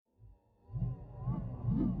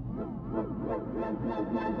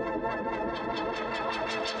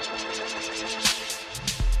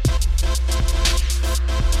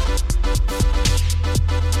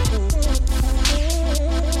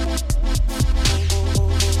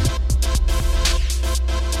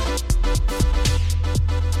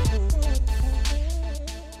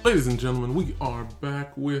Ladies and gentlemen, we are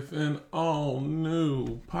back with an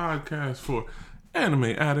all-new podcast for Anime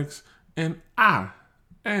Addicts, and I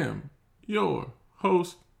am your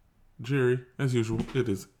host, Jerry. As usual, it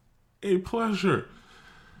is a pleasure.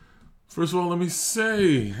 First of all, let me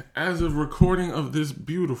say, as of recording of this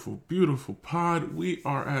beautiful, beautiful pod, we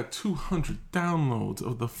are at 200 downloads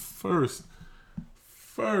of the first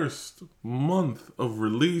month of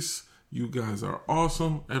release. You guys are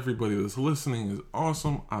awesome. Everybody that's listening is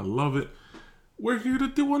awesome. I love it. We're here to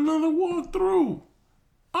do another walkthrough.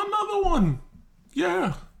 Another one.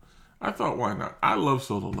 Yeah. I thought, why not? I love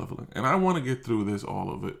Solo Leveling, and I want to get through this,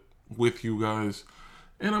 all of it, with you guys.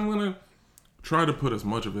 And I'm going to try to put as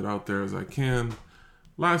much of it out there as I can.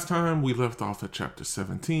 Last time, we left off at Chapter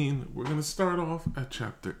 17. We're going to start off at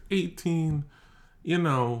Chapter 18. You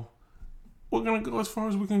know, we're going to go as far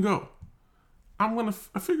as we can go.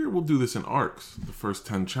 I figure we'll do this in arcs. The first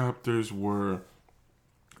 10 chapters were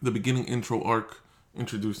the beginning intro arc,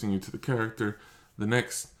 introducing you to the character. The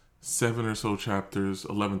next 7 or so chapters,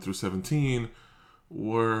 11 through 17,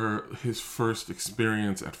 were his first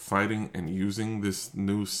experience at fighting and using this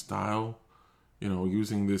new style,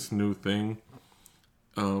 using this new thing.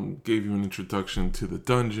 Gave you an introduction to the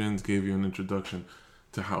dungeons, gave you an introduction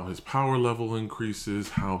to how his power level increases,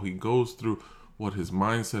 how he goes through what his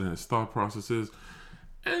mindset and his thought process is.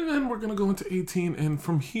 And then we're going to go into 18, and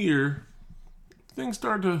from here, things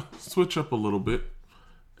start to switch up a little bit.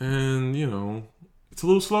 And, it's a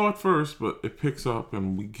little slow at first, but it picks up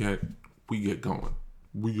and we get going.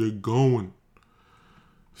 We get going.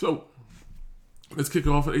 So, let's kick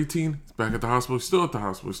it off at 18. It's back at the hospital. He's still at the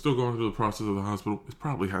hospital. He's still going through the process of the hospital. It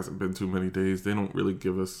probably hasn't been too many days. They don't really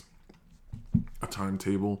give us a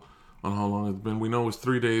timetable on how long it's been. We know it was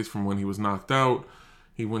 3 days from when he was knocked out.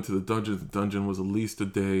 He went to the dungeon. The dungeon was at least a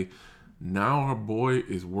day. Now our boy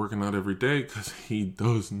is working out every day because he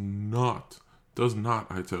does not,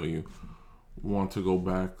 I tell you, want to go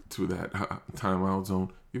back to that timeout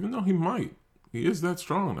zone, even though he might. He is that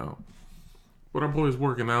strong now. But our boy is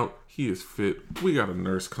working out. He is fit. We got a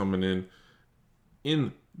nurse coming in,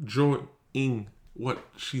 enjoying what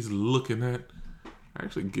she's looking at.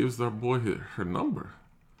 Actually gives our boy her number.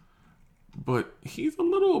 But he's a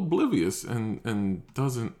little oblivious and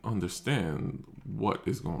doesn't understand what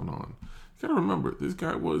is going on. You gotta remember, this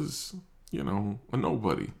guy was, a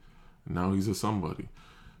nobody. And now he's a somebody.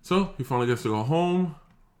 So he finally gets to go home,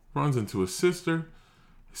 runs into his sister.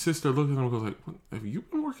 His sister looks at him and goes like, what, have you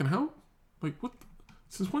been working out? Like, what?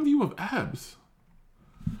 Since when do you have abs?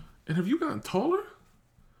 And have you gotten taller?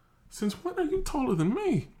 Since when are you taller than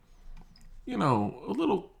me?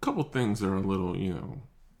 Couple things are a little,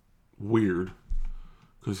 weird,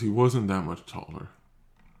 because he wasn't that much taller,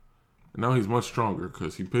 and now he's much stronger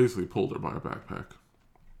because he basically pulled her by a backpack.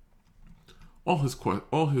 All his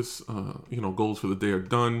goals for the day are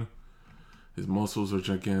done. His muscles are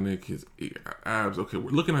gigantic. His abs. Okay, we're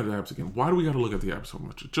looking at the abs again. Why do we got to look at the abs so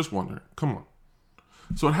much? Just wondering. Come on.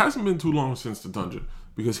 So it hasn't been too long since the dungeon,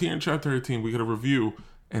 because here in chapter 18 we get a review,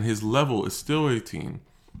 and his level is still 18.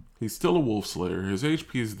 He's still a wolf slayer. His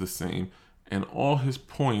HP is the same. And all his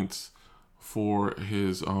points for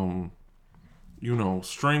his,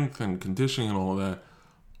 strength and conditioning and all of that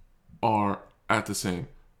are at the same.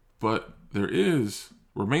 But there is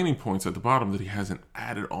remaining points at the bottom that he hasn't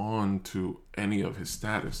added on to any of his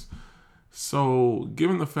status. So,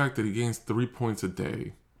 given the fact that he gains 3 points a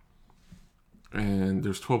day, and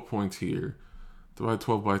there's 12 points here, divide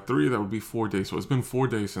 12 by 3, that would be 4 days. So it's been 4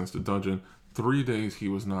 days since the dungeon. 3 days he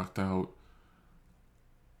was knocked out.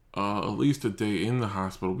 At least a day in the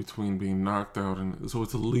hospital between being knocked out, and so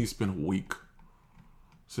it's at least been a week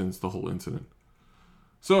since the whole incident.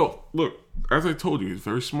 So, look, as I told you, he's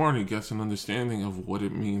very smart. He gets an understanding of what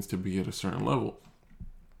it means to be at a certain level.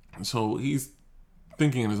 So he's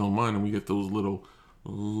thinking in his own mind, and we get those little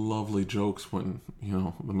lovely jokes when,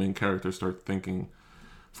 the main character starts thinking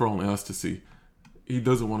for only us to see. He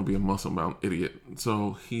doesn't want to be a muscle-bound idiot.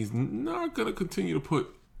 So he's not going to continue to put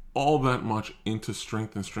all that much into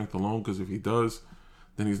strength and strength alone, because if he does,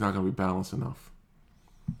 then he's not going to be balanced enough.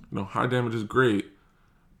 High damage is great,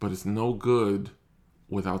 but it's no good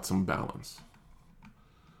without some balance.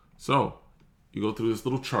 So, you go through this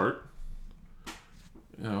little chart.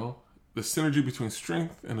 The synergy between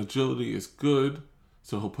strength and agility is good,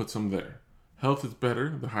 so he'll put some there. Health is better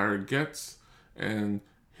the higher it gets, and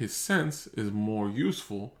his sense is more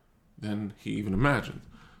useful than he even imagined.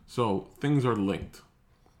 So things are linked.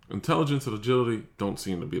 Intelligence and agility don't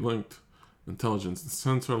seem to be linked. Intelligence and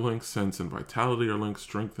sense are linked. Sense and vitality are linked.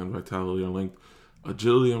 Strength and vitality are linked.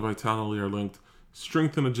 Agility and vitality are linked.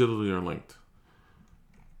 Strength and agility are linked.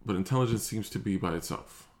 But intelligence seems to be by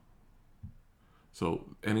itself. So,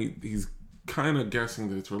 and he's kind of guessing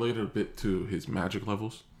that it's related a bit to his magic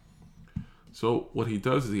levels. So what he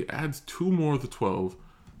does is he adds 2 more of the 12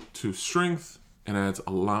 to strength and adds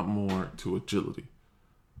a lot more to agility.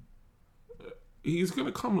 He's going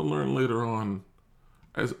to come to learn later on,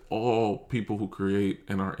 as all people who create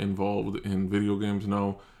and are involved in video games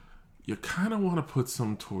know, you kind of want to put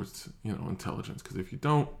some towards, intelligence. Because if you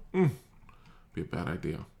don't, be a bad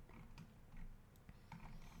idea.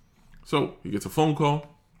 So he gets a phone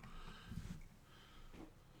call.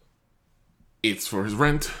 It's for his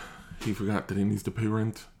rent. He forgot that he needs to pay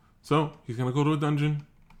rent. So he's going to go to a dungeon.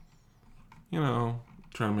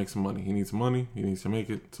 Trying to make some money. He needs money. He needs to make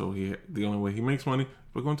it. So the only way he makes money is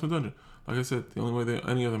by going to a dungeon. Like I said, the only way that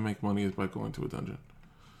any other make money is by going to a dungeon.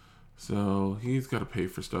 So he's got to pay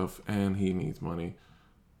for stuff and he needs money.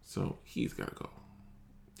 So he's got to go.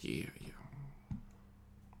 Yeah.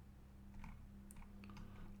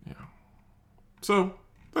 So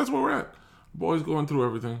that's where we're at. Boy's going through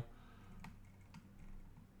everything.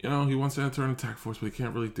 He wants to enter an attack force, but he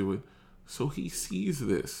can't really do it. So he sees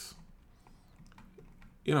this.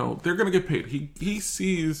 They're going to get paid. He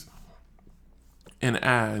sees an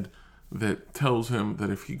ad that tells him that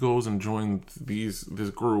if he goes and joins this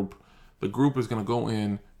group, the group is going to go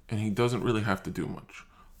in and he doesn't really have to do much.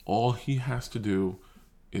 All he has to do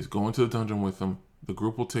is go into the dungeon with them. The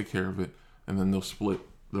group will take care of it, and then they'll split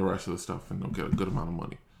the rest of the stuff and they'll get a good amount of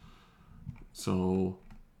money. So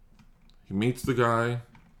he meets the guy.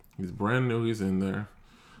 He's brand new. He's in there.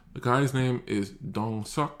 The guy's name is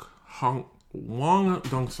Dong-suk Wong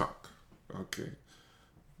Dong-suk. Okay.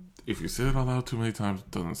 If you say it out loud too many times,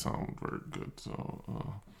 it doesn't sound very good.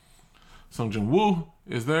 So, Sung Jin-woo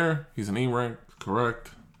is there. He's an E rank,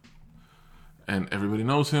 correct. And everybody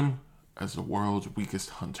knows him as the world's weakest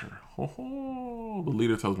hunter. The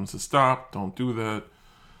leader tells him to stop. Don't do that.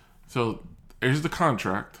 So, there's the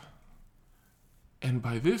contract. And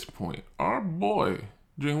by this point, our boy,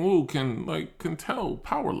 Jin-woo, can tell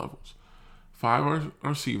power levels. 5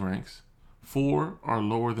 are C ranks. 4 are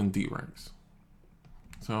lower than D ranks.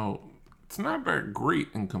 So, it's not that great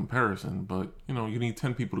in comparison, but, you need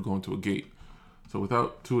 10 people to go into a gate. So,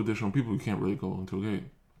 without 2 additional people, you can't really go into a gate.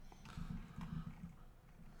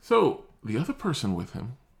 So, the other person with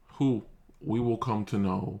him, who we will come to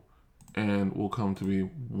know and will come to be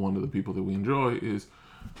one of the people that we enjoy, is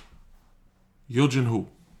Yo Jin-hoo.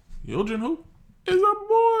 Yo Jin-hoo is a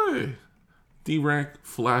boy. D-rank,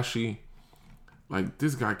 flashy.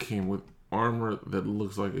 This guy came with armor that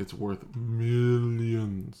looks like it's worth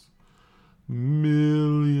millions.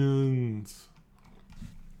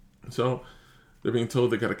 So they're being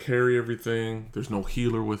told they got to carry everything. There's no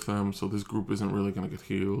healer with them, so this group isn't really going to get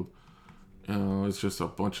healed. It's just a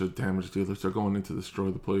bunch of damage dealers. They're going in to destroy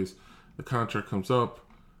the place. The contract comes up.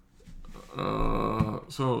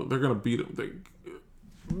 So they're going to beat him.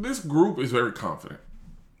 This group is very confident.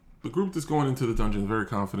 The group that's going into the dungeon is very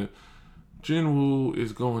confident. Jin-woo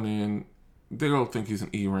is going in. They all think he's an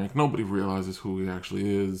E rank. Nobody realizes who he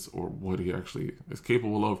actually is or what he actually is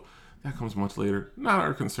capable of. That comes much later. Not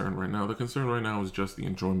our concern right now. The concern right now is just the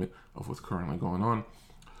enjoyment of what's currently going on.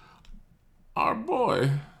 Our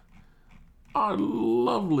boy, our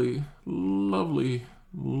lovely Yo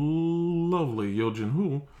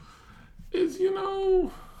Jin-hoo is,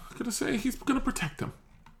 gonna say he's gonna protect him.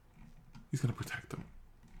 He's gonna protect him.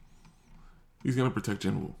 He's gonna protect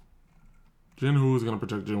Jin-woo. Jin-woo is gonna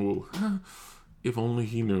protect Jin-woo. If only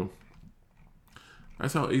he knew.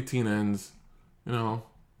 That's how 18 ends.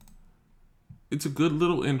 It's a good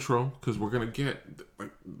little intro because we're gonna get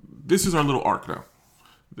this is our little arc now.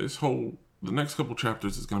 The next couple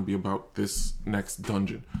chapters is gonna be about this next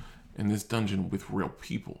dungeon, and this dungeon with real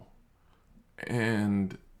people.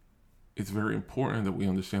 And it's very important that we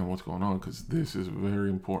understand what's going on because this is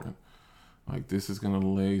very important. This is going to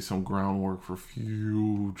lay some groundwork for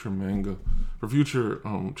future manga, for future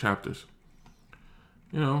chapters.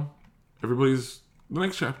 The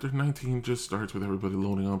next chapter, 19, just starts with everybody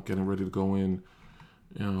loading up, getting ready to go in,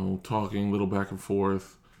 talking a little back and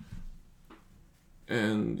forth.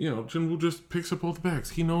 And, Jin-woo just picks up all the bags.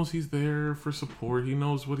 He knows he's there for support. He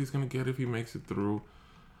knows what he's going to get if he makes it through.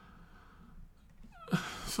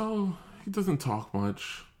 So, he doesn't talk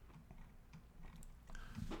much.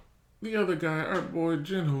 the other guy, our boy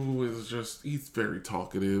Jinwoo, is just, he's very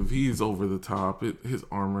talkative. He's over the top. His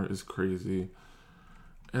armor is crazy.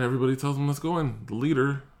 And everybody tells him, let's go in. The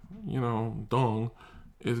leader, Dong,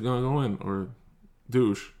 is going to go in. Or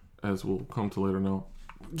douche, as we'll come to later know.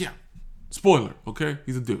 Yeah, spoiler, okay?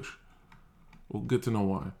 He's a douche. We'll get to know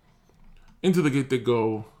why. Into the gate they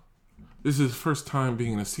go. This is his first time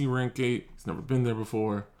being in a C-rank gate. He's never been there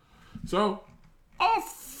before. So,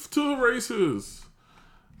 off to the races.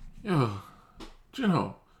 Yeah,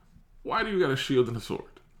 Jinho, why do you got a shield and a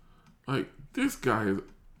sword? Like, this guy is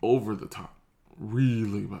over the top.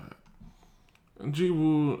 Really bad. And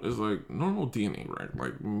Jiwoo is like normal DNA rank.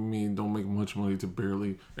 Like me, don't make much money and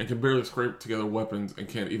can barely scrape together weapons and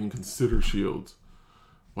can't even consider shields.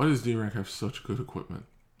 Why does D rank have such good equipment?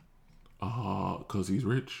 Because he's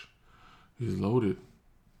rich. He's loaded.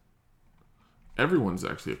 Everyone's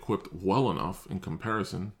actually equipped well enough in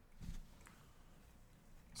comparison.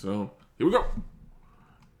 So, here we go.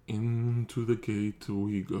 Into the gate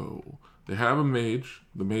we go. They have a mage.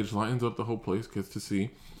 The mage lightens up the whole place, gets to see.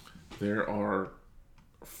 There are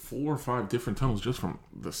 4 or 5 different tunnels just from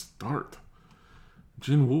the start.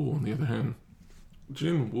 Jinwoo, on the other hand,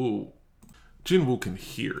 Jinwoo can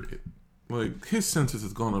hear it. Like, his senses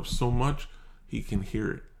has gone up so much, he can hear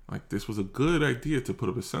it. Like, this was a good idea to put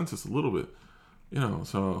up his senses a little bit.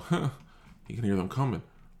 So he can hear them coming.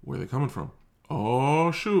 Where are they coming from?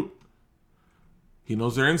 Oh, shoot. He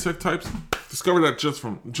knows their insect types. Discovered that just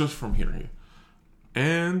from hearing it.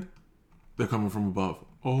 And they're coming from above.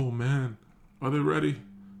 Oh, man. Are they ready?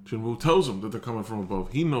 Jinwoo tells them that they're coming from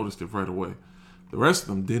above. He noticed it right away. The rest of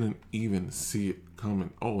them didn't even see it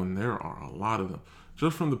coming. Oh, and there are a lot of them.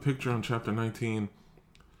 Just from the picture on chapter 19,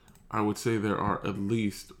 I would say there are at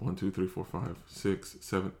least 1, 2, 3, 4, 5, 6,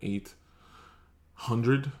 7, 8,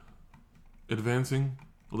 100 advancing.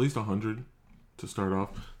 At least 100 to start off.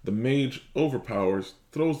 The mage overpowers,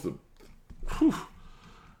 throws the...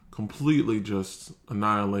 completely just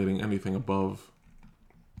annihilating anything above.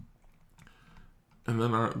 And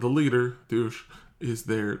then the leader, Douche, is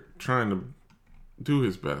there trying to do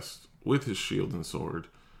his best with his shield and sword.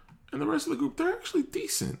 And the rest of the group, they're actually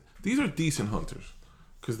decent. These are decent hunters.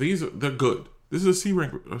 Because they're good. This is a C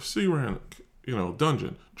rank,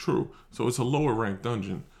 dungeon. True. So it's a lower rank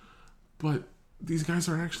dungeon. But these guys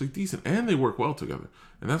are actually decent. And they work well together.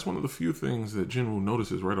 And that's one of the few things that Jinwoo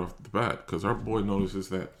notices right off the bat. Because our boy notices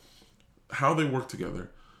that how they work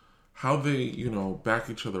together. How they, back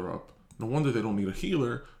each other up. No wonder they don't need a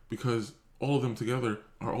healer. Because all of them together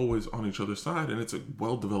are always on each other's side. And it's a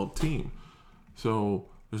well-developed team. So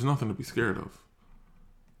there's nothing to be scared of.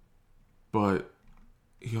 But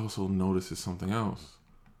he also notices something else.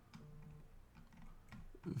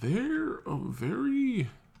 They're a very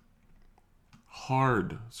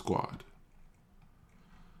hard squad.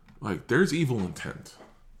 Like, there's evil intent.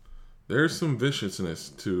 There's some viciousness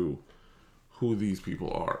to who these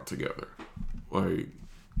people are together. Like,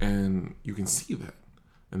 and you can see that.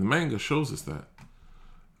 And the manga shows us that.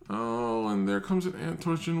 Oh, and there comes an ant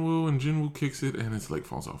towards Jinwoo, and Jinwoo kicks it, and its leg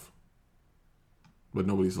falls off. But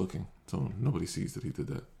nobody's looking, so nobody sees that he did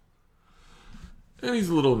that. And he's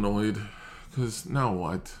a little annoyed, because now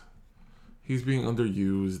what? He's being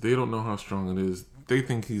underused. They don't know how strong it is. They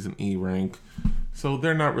think he's an E rank, so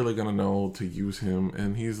they're not really going to know to use him.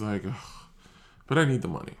 And he's like, ugh, but I need the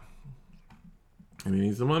money. And he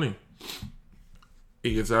needs the money.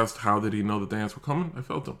 He gets asked, how did he know that the ants were coming? I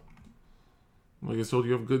felt them. Like I told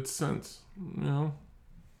you, have good sense,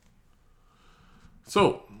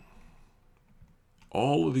 So,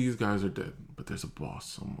 all of these guys are dead, but there's a boss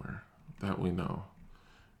somewhere that we know.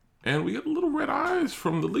 And we get little red eyes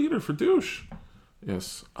from the leader for Douche.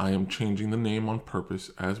 Yes, I am changing the name on purpose.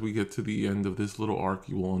 As we get to the end of this little arc,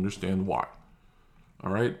 you will understand why.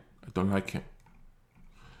 Alright? I don't like him.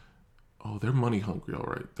 Oh, they're money hungry,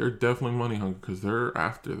 alright. They're definitely money hungry because they're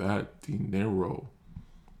after that dinero.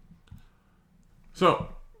 So,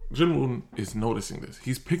 Jinwoo is noticing this.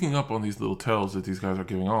 He's picking up on these little tells that these guys are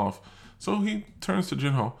giving off. So he turns to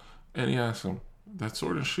Jinho and he asks him, that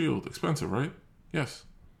sword and shield, expensive, right? Yes.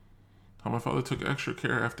 How my father took extra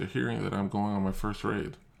care after hearing that I'm going on my first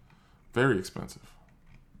raid. Very expensive.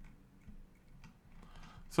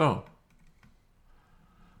 So,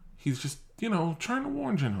 he's just, trying to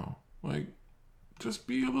warn Jinho. Like, just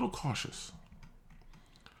be a little cautious.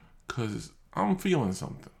 Because I'm feeling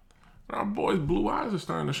something. Our boy's blue eyes are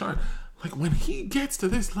starting to shine. Like, when he gets to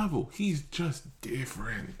this level, he's just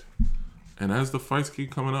different. And as the fights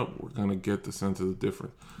keep coming up, we're going to get the sense of the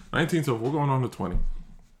difference. 19, so we're going on to 20.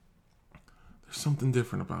 There's something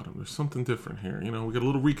different about him. There's something different here. We get a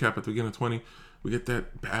little recap at the beginning of 20. We get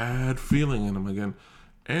that bad feeling in him again.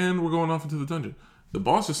 And we're going off into the dungeon. The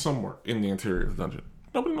boss is somewhere in the interior of the dungeon.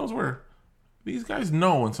 Nobody knows where. These guys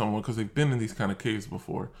know when someone, because they've been in these kind of caves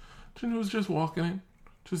before. Jinwoo's just walking in,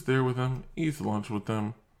 just there with them, eats lunch with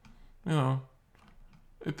them. You know,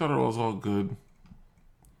 they thought it was all good.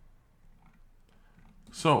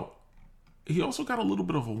 So, he also got a little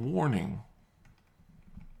bit of a warning.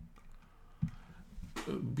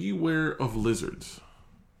 Beware of lizards.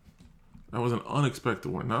 That was an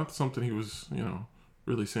unexpected one, not something he was,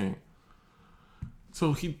 really saying.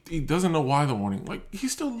 So he doesn't know why the warning. Like,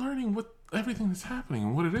 he's still learning what everything that's happening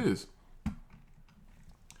and what it is.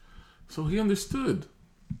 So he understood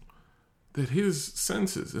that his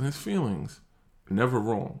senses and his feelings are never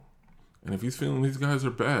wrong. And if he's feeling these guys are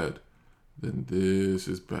bad, then this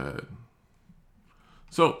is bad.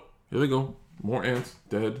 So, here they go. More ants,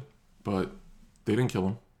 dead, but they didn't kill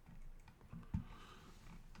him.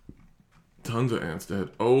 Tons of ants dead.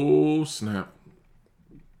 Oh, snap.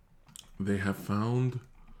 They have found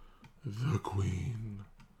the queen.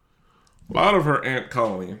 A lot of her ant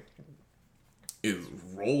colony is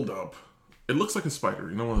rolled up. It looks like a spider.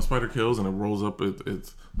 You know when a spider kills and it rolls up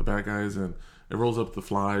it's the bad guys and it rolls up the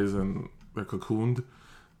flies and they're cocooned?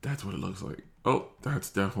 That's what it looks like. Oh, that's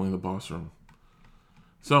definitely the boss room.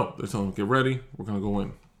 So, they're telling them, get ready. We're going to go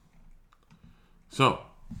in. So,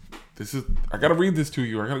 I got to read this to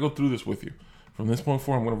you. I got to go through this with you. From this point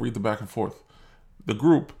forward, I'm going to read the back and forth. The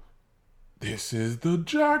group. This is the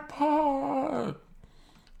jackpot.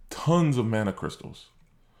 Tons of mana crystals.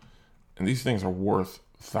 And these things are worth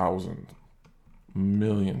thousands,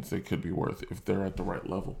 millions they could be worth if they're at the right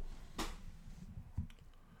level.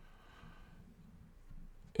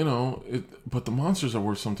 But the monsters are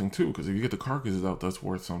worth something too, because if you get the carcasses out, that's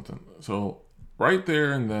worth something. So right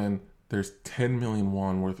there and then, there's 10 million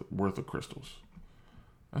won worth of crystals.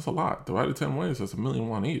 That's a lot. Divided 10 ways, that's 1 million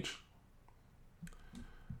won each.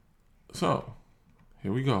 So,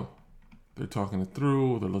 here we go. They're talking it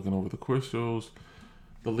through. They're looking over the crystals.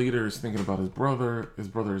 The leader is thinking about his brother. His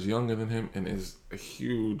brother is younger than him and is a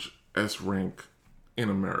huge S rank in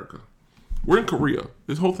America. We're in Korea.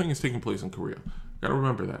 This whole thing is taking place in Korea. Gotta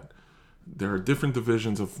remember that. There are different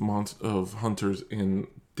divisions of hunters in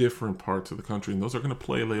different parts of the country, and those are going to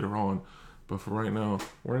play later on. But for right now,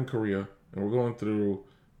 we're in Korea, and we're going through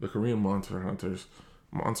the Korean monster hunters.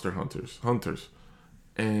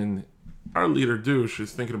 And our leader, Douche,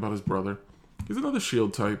 is thinking about his brother. He's another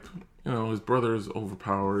shield type. His brother is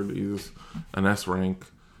overpowered. He's an S rank.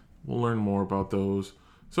 We'll learn more about those.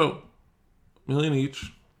 So, 1 million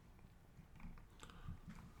each.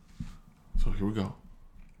 So here we go.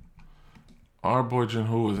 Our boy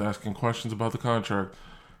Jinwoo is asking questions about the contract.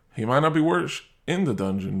 He might not be worse in the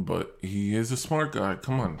dungeon, but he is a smart guy.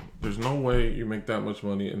 Come on. There's no way you make that much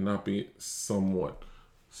money and not be somewhat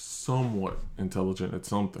intelligent at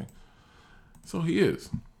something. So he is.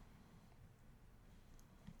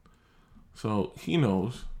 So he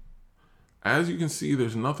knows. As you can see,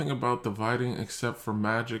 there's nothing about dividing except for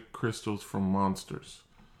magic crystals from monsters.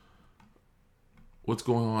 What's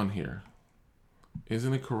going on here?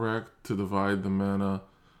 Isn't it correct to divide the mana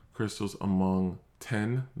crystals among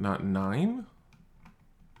 10, not 9?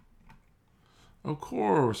 Of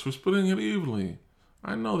course, we're splitting it evenly.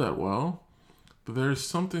 I know that well. But there's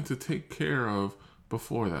something to take care of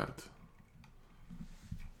before that.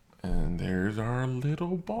 And there's our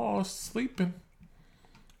little boss sleeping.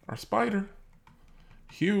 Our spider.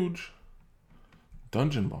 Huge.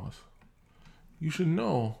 Dungeon boss. You should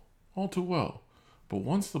know all too well. But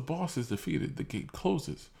once the boss is defeated, the gate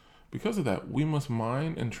closes. Because of that, we must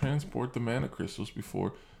mine and transport the mana crystals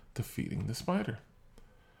before defeating the spider.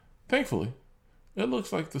 Thankfully, it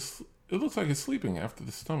looks like it's sleeping after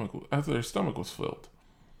their stomach was filled.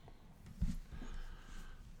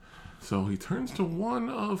 So he turns to one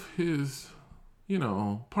of his,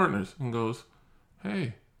 partners and goes,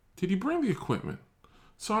 "Hey, did you bring the equipment?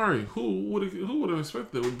 Sorry, who would have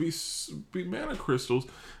expected there would be mana crystals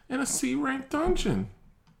in a C-rank dungeon?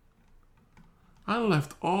 I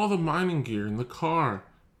left all the mining gear in the car.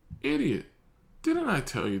 Idiot. Didn't I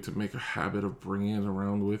tell you to make a habit of bringing it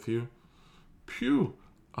around with you?" Phew.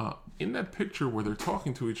 In that picture where they're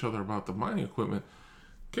talking to each other about the mining equipment,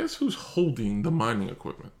 guess who's holding the mining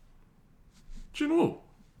equipment? Jinwoo.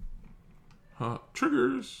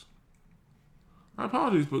 Triggers. I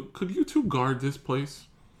apologize, but could you two guard this place?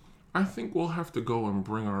 I think we'll have to go and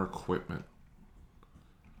bring our equipment.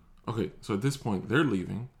 Okay, so at this point, they're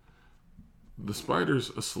leaving. The spider's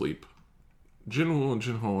asleep. Jinwoo and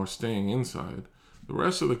Jinho are staying inside. The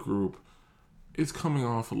rest of the group is coming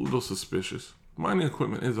off a little suspicious. Mining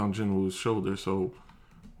equipment is on Jinwoo's shoulder, so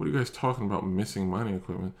what are you guys talking about missing mining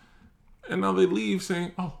equipment? And now they leave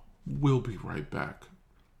saying, oh, we'll be right back.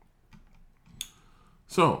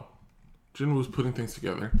 So, Jinwoo's putting things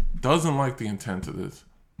together, doesn't like the intent of this,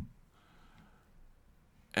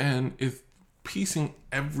 and is piecing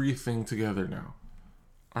everything together now.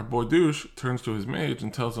 Our boy Douche turns to his mage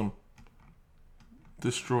and tells him,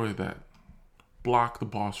 destroy that. Block the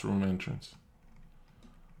boss room entrance.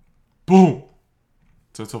 Boom!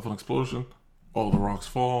 Sets off an explosion. All the rocks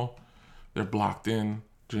fall. They're blocked in.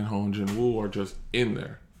 Jinho and Jinwoo are just in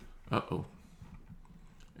there. Uh-oh.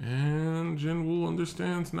 And Jinwoo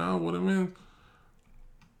understands now what it meant.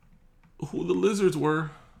 Who the lizards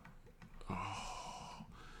were. Oh,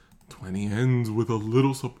 20 ends with a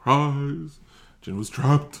little surprise. Jinwoo's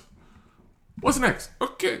trapped. What's next?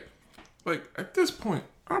 Okay. Like, at this point,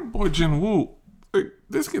 our boy Jinwoo, like,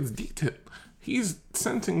 this gets detailed. He's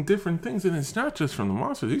sensing different things, and it's not just from the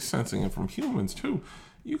monsters. He's sensing it from humans, too.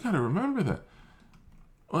 You gotta remember that.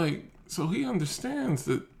 Like, so he understands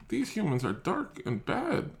that these humans are dark and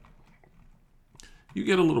bad. You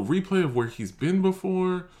get a little replay of where he's been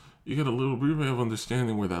before. You get a little replay of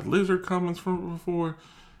understanding where that lizard comes from before.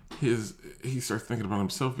 He starts thinking about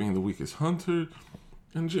himself being the weakest hunter.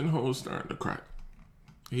 And Jinho's starting to crack.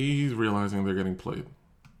 He's realizing they're getting played.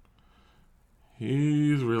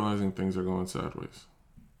 He's realizing things are going sideways.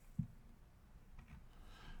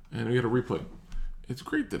 And we get a replay. It's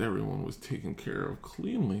great that everyone was taken care of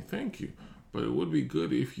cleanly, thank you. But it would be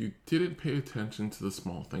good if you didn't pay attention to the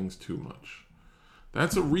small things too much.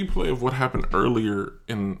 That's a replay of what happened earlier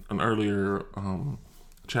in an earlier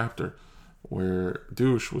chapter where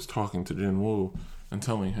Douche was talking to Jinwoo and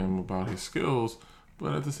telling him about his skills,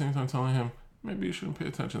 but at the same time telling him, maybe you shouldn't pay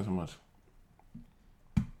attention so much.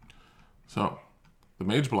 So, the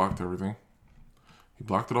mage blocked everything. He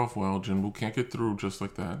blocked it off well. Jinwoo can't get through just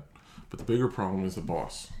like that. But the bigger problem is the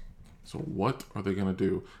boss. So what are they going to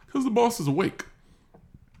do? Because the boss is awake.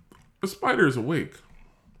 The spider is awake.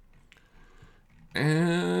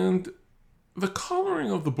 And the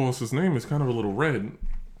coloring of the boss's name is kind of a little red.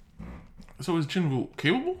 So is Jinwoo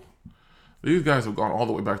capable? These guys have gone all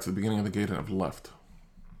the way back to the beginning of the gate and have left.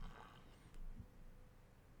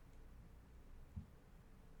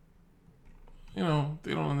 You know,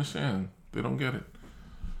 they don't understand. They don't get it.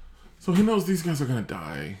 So he knows these guys are going to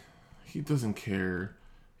die. He doesn't care.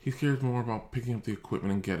 He cares more about picking up the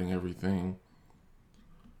equipment and getting everything.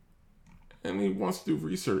 And he wants to do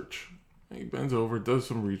research. He bends over, does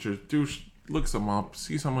some research. Douche looks him up,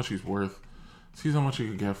 sees how much he's worth, sees how much he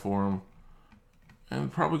could get for him.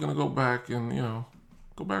 And probably going to go back and,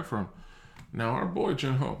 go back for him. Now, our boy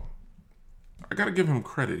Jinho, I got to give him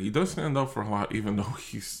credit. He does stand up for a lot, even though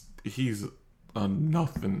he's a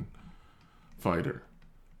nothing fighter.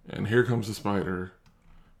 And here comes the spider.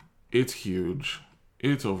 It's huge.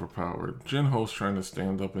 It's overpowered. Jinho's trying to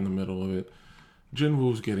stand up in the middle of it.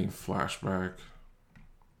 Jinwoo's getting flashback.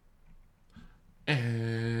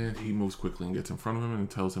 And he moves quickly and gets in front of him and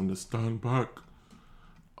tells him to stand back.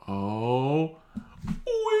 Oh,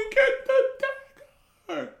 we get the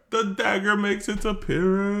dagger. The dagger makes its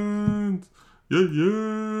appearance.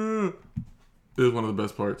 Yeah. This is one of the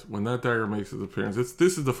best parts. When that dagger makes its appearance,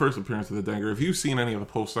 this is the first appearance of the dagger. If you've seen any of the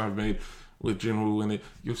posts I've made with Jinwoo in it,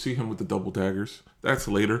 you'll see him with the double daggers. That's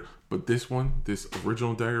later. But this one, this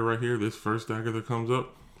original dagger right here, this first dagger that comes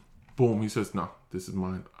up, boom, he says, no, this is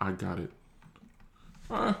mine. I got it.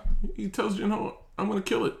 He tells Jinho, I'm going to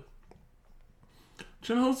kill it.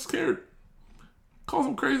 Jinho's scared. Calls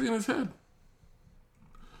him crazy in his head.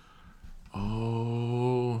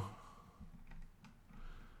 Oh.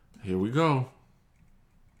 Here we go.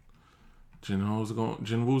 Jinwoo's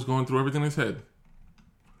going through everything in his head.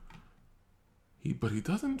 But he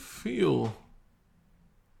doesn't feel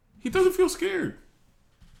scared.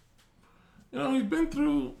 He's been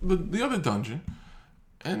through the other dungeon,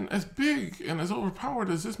 and as big and as overpowered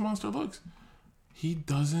as this monster looks, he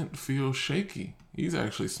doesn't feel shaky. He's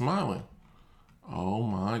actually smiling. Oh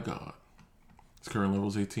my god. His current level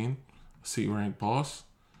is 18, a C-rank boss,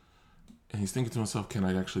 and he's thinking to himself, can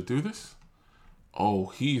I actually do this? Oh,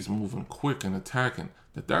 he's moving quick and attacking.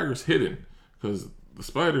 The dagger's hidden because the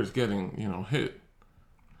spider's getting, hit.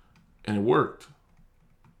 And it worked.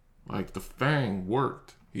 Like, the fang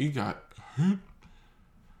worked. He got hit.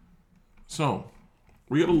 So,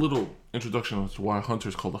 we get a little introduction as to why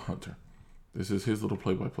Hunter's called a hunter. This is his little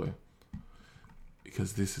play-by-play.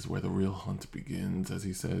 Because this is where the real hunt begins, as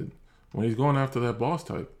he said. When he's going after that boss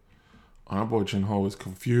type, our boy Jinho is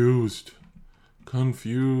confused.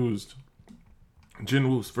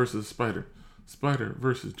 Jinwoo versus Spider. Spider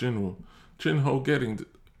versus Jinwoo. Jinho getting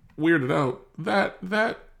weirded out.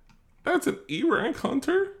 That's an E-rank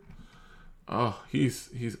hunter? Oh, he's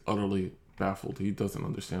utterly baffled. He doesn't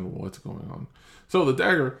understand what's going on. So the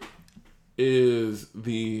dagger is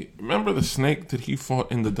remember the snake that he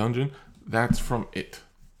fought in the dungeon? That's from it.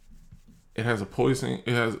 It has a poison.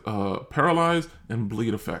 It has paralyze and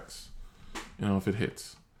bleed effects. If it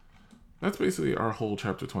hits. That's basically our whole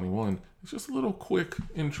chapter 21. It's just a little quick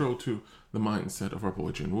intro to the mindset of our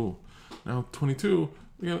boy Jinwoo. Now 22,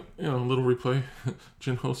 we got a little replay.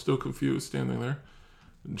 Jinho's still confused, standing there.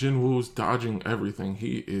 Jinwoo's dodging everything.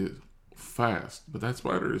 He is fast, but that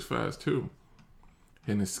spider is fast too,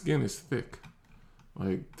 and his skin is thick.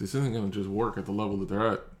 Like, this isn't gonna just work at the level that they're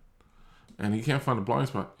at. And he can't find a blind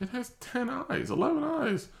spot. It has 10 eyes, 11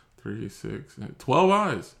 eyes, 3, 6, 12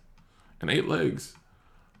 eyes, and 8 legs.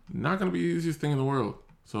 Not gonna be the easiest thing in the world.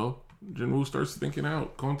 So Jinwoo starts thinking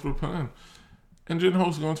out, going through a plan. And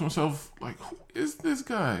Jinho's going to himself, like, who is this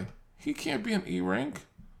guy? He can't be an E rank.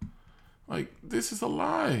 Like, this is a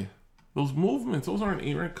lie. Those movements, those aren't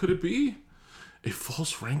E rank. Could it be a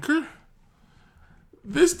false ranker?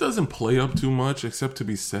 This doesn't play up too much, except to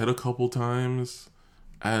be said a couple times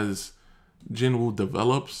as Jinwoo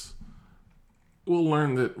develops. We'll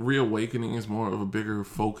learn that reawakening is more of a bigger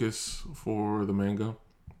focus for the manga.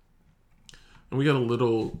 And we got a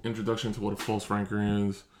little introduction to what a false ranker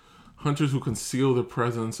is. Hunters who conceal the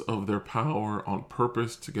presence of their power on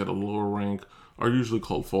purpose to get a lower rank are usually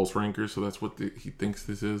called false rankers, so that's what he thinks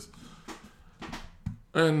this is.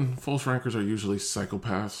 And false rankers are usually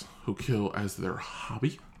psychopaths who kill as their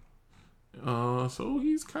hobby. So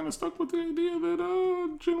he's kind of stuck with the idea that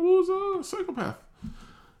Jinwoo's a psychopath.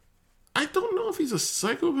 I don't know if he's a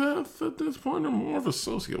psychopath at this point or more of a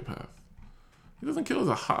sociopath. He doesn't kill as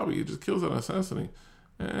a hobby, he just kills out of necessity.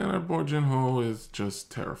 And our boy Jinho is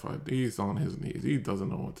just terrified. He's on his knees. He doesn't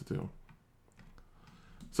know what to do.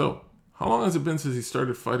 So, how long has it been since he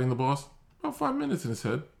started fighting the boss? About 5 minutes in his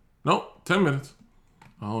head. Nope, 10 minutes.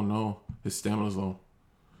 Oh no, his stamina's low.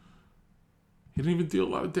 He didn't even deal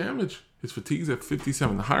a lot of damage. His fatigue's at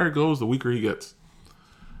 57. The higher it goes, the weaker he gets.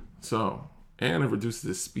 So, and it reduces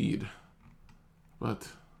his speed. But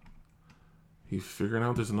he's figuring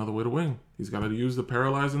out there's another way to win. He's got to use the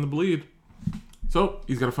paralyze and the bleed. So,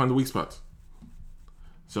 he's got to find the weak spots.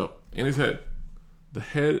 So, in his head, the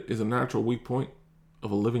head is a natural weak point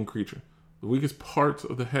of a living creature. The weakest parts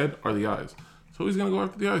of the head are the eyes. So, he's going to go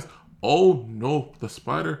after the eyes. Oh no, the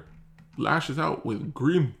spider lashes out with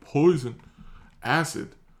green poison,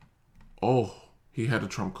 acid. Oh, he had a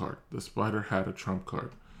trump card. The spider had a trump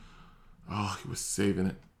card. Oh, he was saving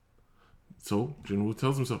it. So, Jinwoo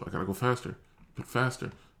tells himself, I got to go faster, but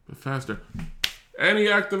faster, but faster. And he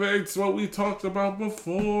activates what we talked about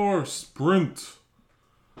before. Sprint.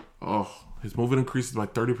 Oh, his movement increases by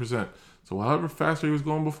 30%. So however faster he was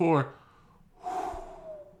going before,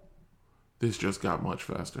 this just got much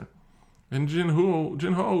faster. And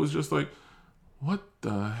Jinho was just like, what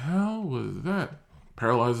the hell was that?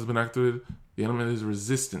 Paralyze has been activated. The enemy is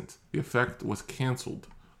resistant. The effect was canceled.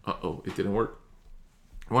 Uh-oh, it didn't work.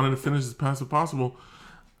 I wanted to finish as fast as possible.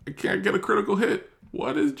 I can't get a critical hit.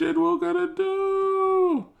 What is Jinwoo gonna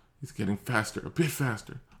do? He's getting faster,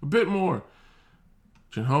 a bit more.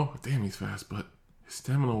 Jinho, damn, he's fast, but his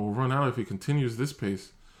stamina will run out if he continues this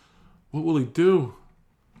pace. What will he do?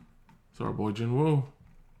 So our boy Jinwoo,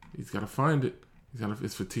 he's got to find it.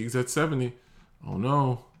 His fatigue's at 70. Oh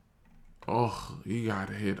no. Oh, he got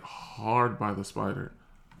hit hard by the spider.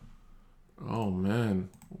 Oh man,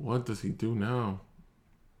 what does he do now?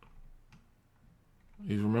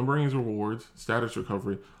 He's remembering his rewards, status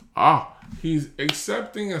recovery. He's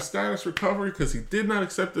accepting a status recovery because he did not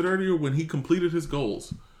accept it earlier when he completed his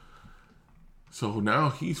goals. So now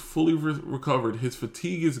he's fully recovered. His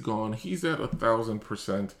fatigue is gone. He's at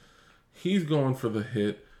 1,000%. He's going for the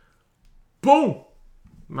hit. Boom!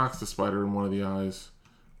 Knocks the spider in one of the eyes.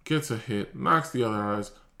 Gets a hit. Knocks the other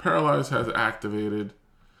eyes. Paralyze has activated.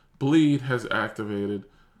 Bleed has activated.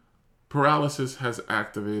 Paralysis has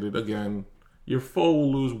activated again. Your foe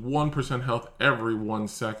will lose 1% health every 1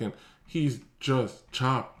 second. He's just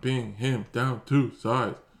chopping him down to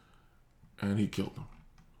size. And he killed him.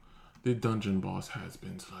 The dungeon boss has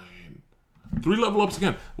been slain. 3 level ups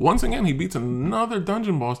again. Once again, he beats another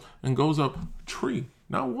dungeon boss and goes up 3.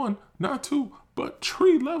 Not 1, not 2, but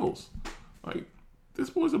 3 levels. Like,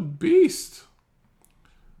 this boy's a beast.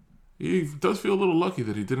 He does feel a little lucky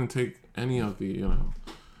that he didn't take any of the,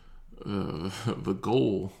 the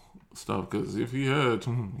goal stuff, because if he had,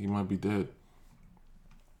 he might be dead.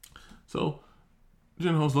 So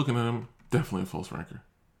Jinho's looking at him, definitely a false ranker.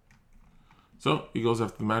 So he goes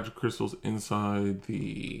after the magic crystals inside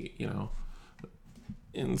the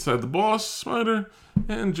inside the boss spider,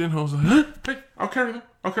 and Jinho's like, hey, I'll carry them,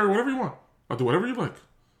 whatever you want. I'll do whatever you like.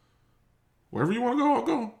 Wherever you want to go, I'll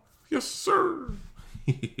go. Yes, sir.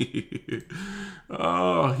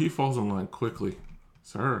 Oh, he falls in line quickly.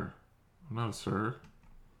 Sir. I'm not a sir.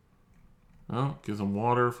 Well, gives him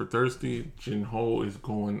water for thirsty. Jinho is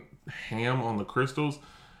going ham on the crystals.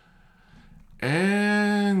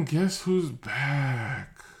 And guess who's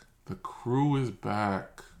back? The crew is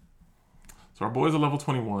back. So our boy's a level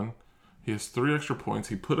 21. He has 3 extra points.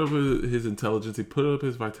 He put up his intelligence. He put up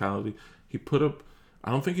his vitality. I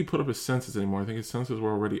don't think he put up his senses anymore. I think his senses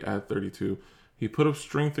were already at 32. He put up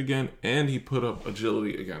strength again, and he put up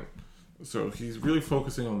agility again. So he's really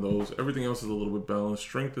focusing on those. Everything else is a little bit balanced.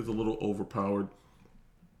 Strength is a little overpowered.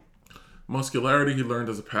 Muscularity he learned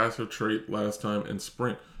as a passive trait last time, and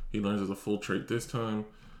sprint he learns as a full trait this time.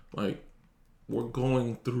 Like, we're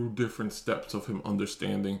going through different steps of him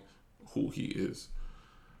understanding who he is.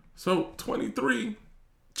 So, 23,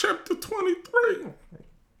 chapter 23.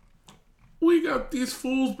 We got these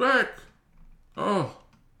fools back. Oh,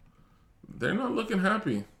 they're not looking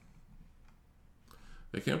happy.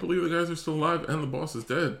 They can't believe the guys are still alive and the boss is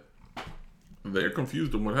dead. They're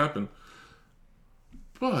confused on what happened.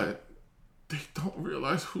 But they don't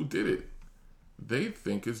realize who did it. They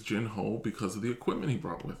think it's Jinho because of the equipment he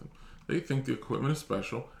brought with him. They think the equipment is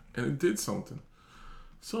special and it did something.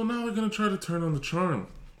 So now they're going to try to turn on the charm.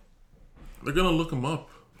 They're going to look him up.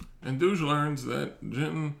 And Douge learns that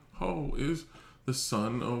Jinho is the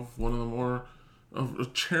son of one of the more... of a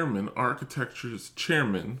chairman, architecture's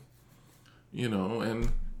chairman,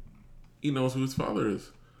 and he knows who his father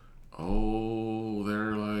is. Oh,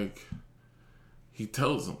 they're like... He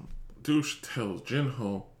tells them. Douche tells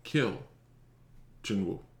Jinho, kill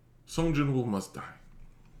Jinwoo. Song Jinwoo must die.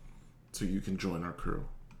 So you can join our crew.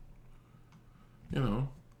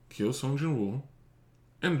 Kill Song Jinwoo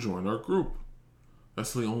and join our group.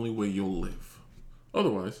 That's the only way you'll live.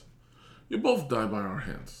 Otherwise, you both die by our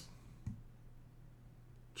hands.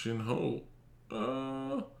 Jinho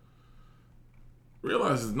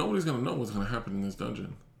realizes nobody's going to know what's going to happen in this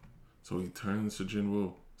dungeon. So he turns to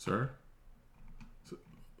Jinwoo. Sir?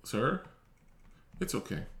 Sir? It's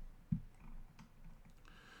okay.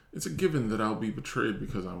 It's a given that I'll be betrayed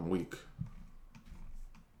because I'm weak.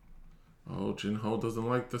 Oh, Jinho doesn't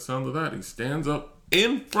like the sound of that. He stands up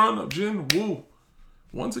in front of Jinwoo.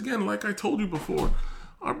 Once again, like I told you before,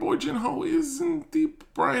 our boy Jinho isn't the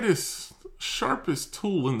brightest, sharpest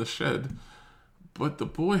tool in the shed, but the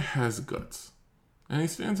boy has guts. And he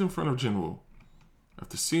stands in front of Jinwoo.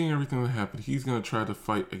 After seeing everything that happened, he's going to try to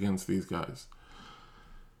fight against these guys.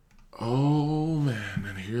 Oh, man,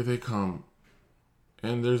 and here they come.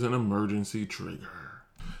 And there's an emergency trigger.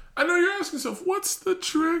 I know you're asking yourself, what's the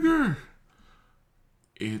trigger?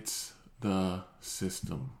 It's the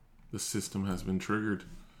system. The system has been triggered.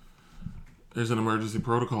 There's an emergency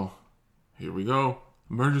protocol. Here we go.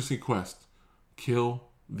 Emergency quest. Kill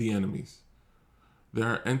the enemies. There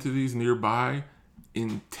are entities nearby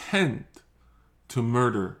intent to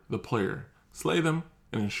murder the player. Slay them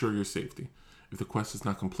and ensure your safety. If the quest is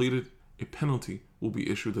not completed, a penalty will be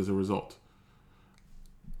issued as a result.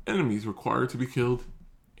 Enemies required to be killed,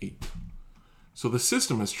 8. So the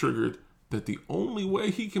system has triggered that the only way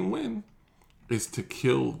he can win is to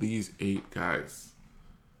kill these 8 guys.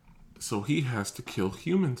 So he has to kill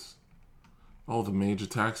humans. Oh, the mage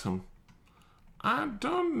attacks him. I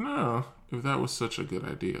don't know if that was such a good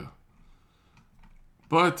idea.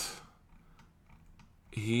 But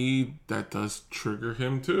that does trigger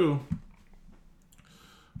him too.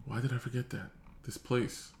 Why did I forget that? This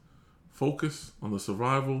place. Focus on the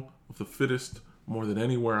survival of the fittest more than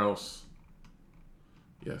anywhere else.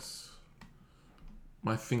 Yes.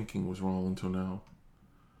 My thinking was wrong until now.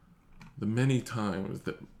 The many times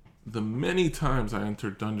I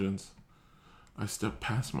entered dungeons, I stepped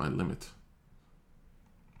past my limit.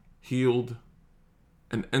 Healed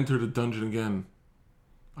and entered a dungeon again.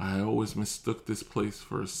 I always mistook this place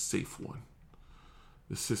for a safe one.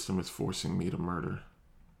 The system is forcing me to murder.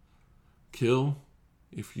 Kill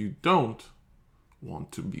if you don't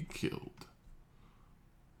want to be killed.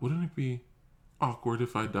 Wouldn't it be awkward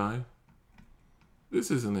if I die? This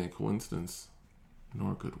isn't a coincidence,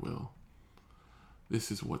 nor goodwill. This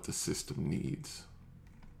is what the system needs.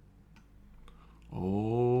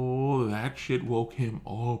 Oh, that shit woke him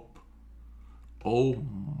up. Oh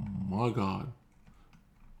my God.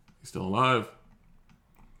 He's still alive.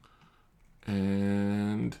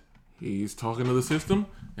 And he's talking to the system,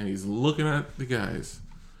 and he's looking at the guys.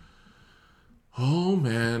 Oh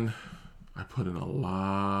man, I put in a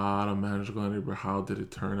lot of magical energy, but how did it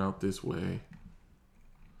turn out this way?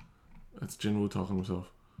 That's Jinwoo talking to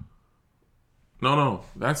himself. No,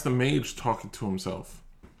 that's the mage talking to himself.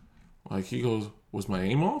 Like, he goes, was my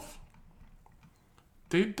aim off?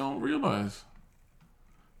 They don't realize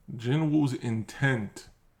Jinwoo's intent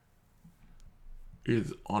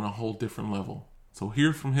is on a whole different level. So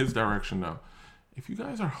hear from his direction now. If you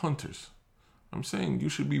guys are hunters, I'm saying you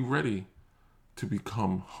should be ready to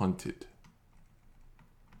become hunted.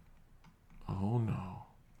 Oh no.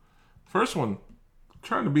 First one,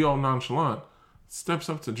 trying to be all nonchalant, steps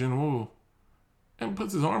up to Jinwoo and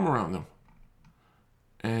puts his arm around him.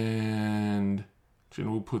 And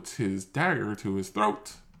Jinwoo puts his dagger to his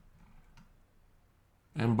throat.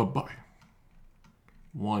 And bye-bye.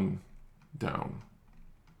 One down.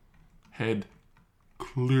 Head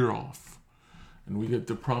clear off. And we get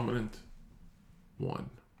the prominent 1.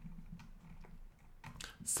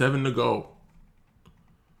 7 to go.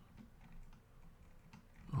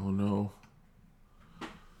 Oh no.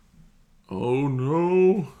 Oh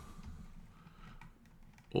no.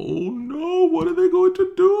 Oh no. What are they going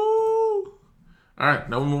to do? Alright,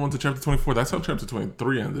 now we move on to chapter 24. That's how chapter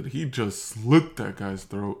 23 ended. He just slit that guy's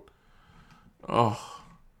throat. Oh.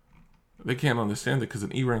 They can't understand it because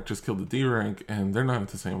an E rank just killed the D rank and they're not at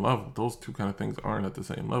the same level. Those two kind of things aren't at the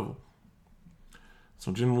same level.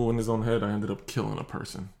 So Jinwoo in his own head, I ended up killing a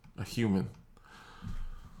person. A human.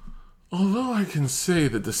 Although I can say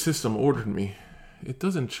that the system ordered me, it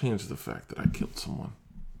doesn't change the fact that I killed someone.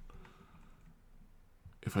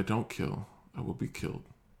 If I don't kill, I will be killed.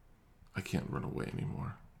 I can't run away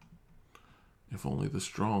anymore. If only the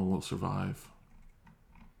strong will survive.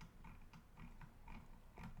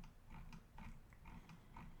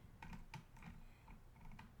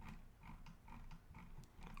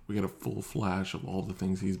 We get a full flash of all the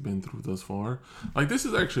things he's been through thus far. Like, this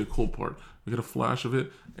is actually a cool part. We get a flash of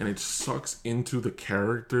it, and it sucks into the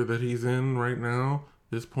character that he's in right now.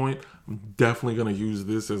 This point, I'm definitely gonna use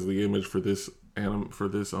this as the image for this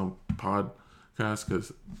podcast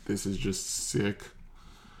because this is just sick.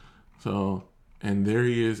 So, and there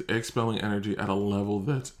he is, expelling energy at a level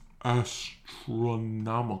that's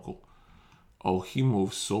astronomical. Oh, he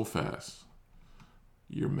moves so fast.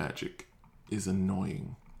 Your magic is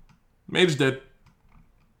annoying. Mage dead.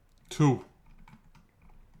 2.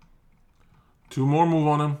 2 more move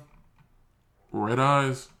on him. Red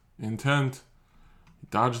eyes. Intent.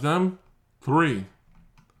 Dodge them. 3.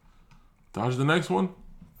 Dodge the next one.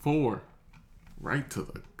 4. Right to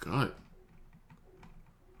the gut.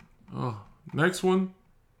 Oh, next one.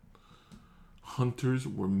 Hunters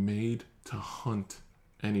were made to hunt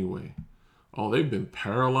anyway. Oh, they've been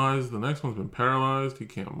paralyzed. The next one's been paralyzed. He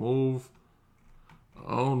can't move.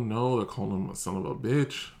 Oh no, they're calling him a son of a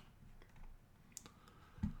bitch.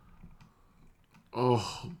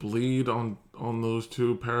 Oh, bleed on those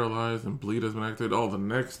 2, paralyzed, and bleed has been activated. Oh, the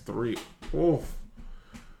next 3. Oof.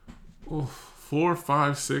 Oof. 4,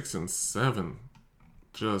 5, 6, and 7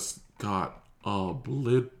 just got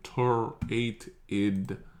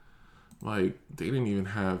obliterated. Like, they didn't even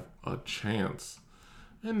have a chance.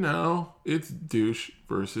 And now it's Douche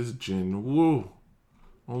versus Jinwoo.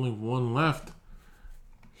 Only 1 left.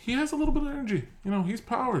 He has a little bit of energy. You know, he's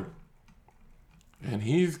powered. And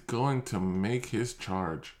he's going to make his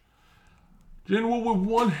charge. Jinwoo with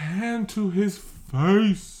 1 hand to his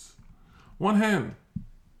face. 1 hand.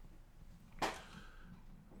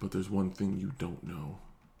 But there's one thing you don't know.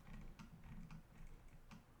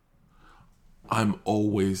 I'm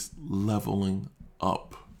always leveling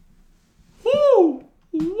up. Woo!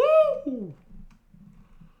 Woo!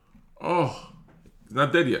 Oh, he's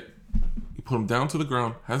not dead yet. He put him down to the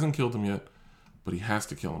ground, hasn't killed him yet, but he has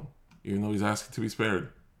to kill him, even though he's asking to be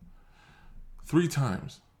spared. 3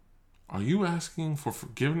 times. Are you asking for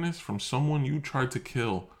forgiveness from someone you tried to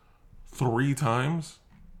kill 3 times?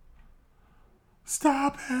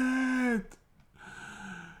 Stop it!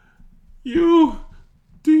 Do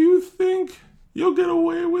you think you'll get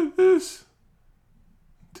away with this?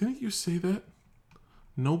 Didn't you say that?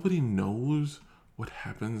 Nobody knows what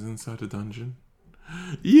happens inside a dungeon?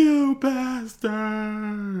 You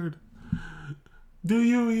bastard! Do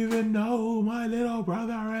you even know who my little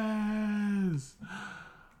brother is?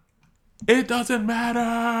 It doesn't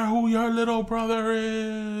matter who your little brother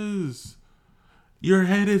is. Your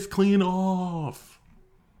head is clean off.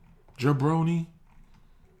 Jabroni.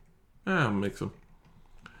 I'll mix him.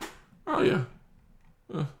 Oh, yeah.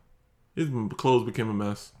 His clothes became a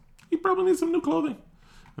mess. He probably needs some new clothing.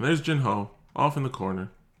 And there's Jinho, off in the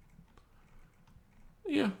corner.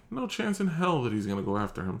 Yeah, no chance in hell that he's going to go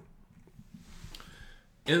after him.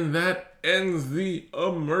 And that ends the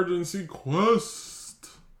emergency quest.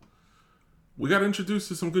 We got introduced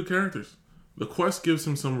to some good characters. The quest gives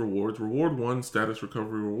him some rewards. Reward 1, status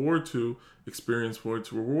recovery. Reward 2, experience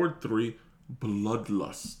points. Reward 3,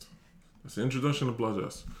 bloodlust. That's the introduction to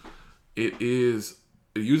Bloodlust. It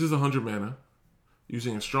uses 100 mana.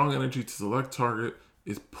 Using a strong energy to select target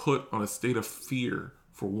is put on a state of fear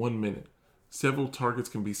for 1 minute. Several targets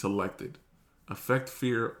can be selected. Affect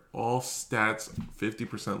fear, all stats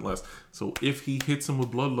 50% less. So if he hits him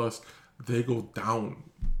with Bloodlust, they go down.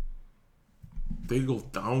 They go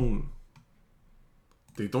down.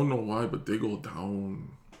 They don't know why, but they go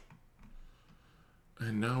down.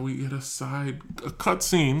 And now we get a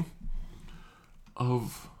cutscene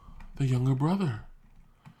of the younger brother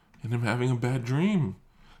and him having a bad dream.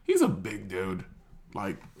 He's a big dude.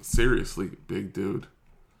 Like, seriously, big dude.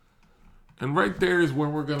 And right there is where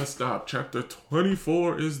we're going to stop. Chapter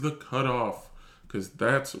 24 is the cutoff, because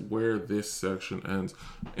that's where this section ends.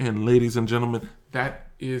 And ladies and gentlemen, that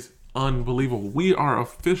is unbelievable. We are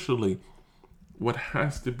officially what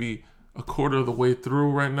has to be a quarter of the way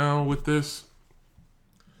through right now with this.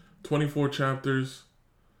 24 chapters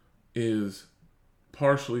is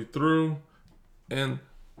partially through, and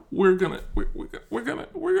we're gonna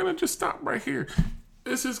just stop right here.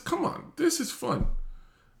 This is fun.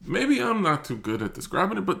 Maybe I'm not too good at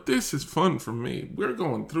describing it, but this is fun for me. We're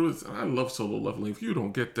going through this, and I love solo leveling. If you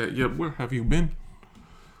don't get that yet, where have you been?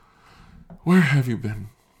 Where have you been?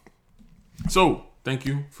 So, thank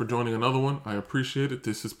you for joining another one. I appreciate it.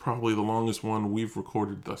 This is probably the longest one we've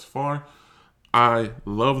recorded thus far. I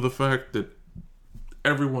love the fact that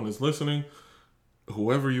everyone is listening.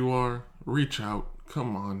 Whoever you are, reach out.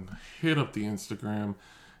 Come on, hit up the Instagram.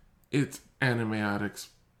 It's Anime Addicts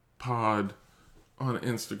Pod on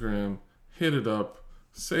Instagram. Hit it up.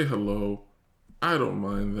 Say hello. I don't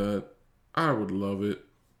mind that. I would love it.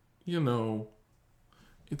 You know,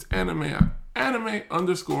 it's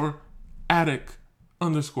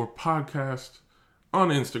anime_addict_podcast on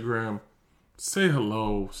Instagram. Say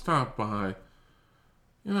hello. Stop by.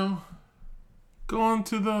 You know, go on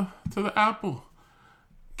to the Apple.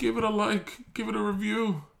 Give it a like. Give it a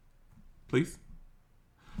review. Please.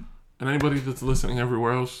 And anybody that's listening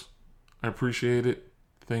everywhere else, I appreciate it.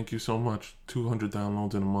 Thank you so much. 200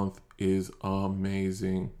 downloads in a month is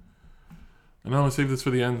amazing. And I'm going to save this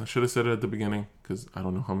for the end. I should have said it at the beginning, because I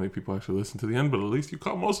don't know how many people actually listen to the end, but at least you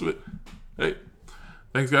caught most of it. Hey,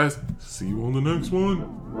 thanks guys. See you on the next one.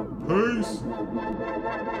 Peace.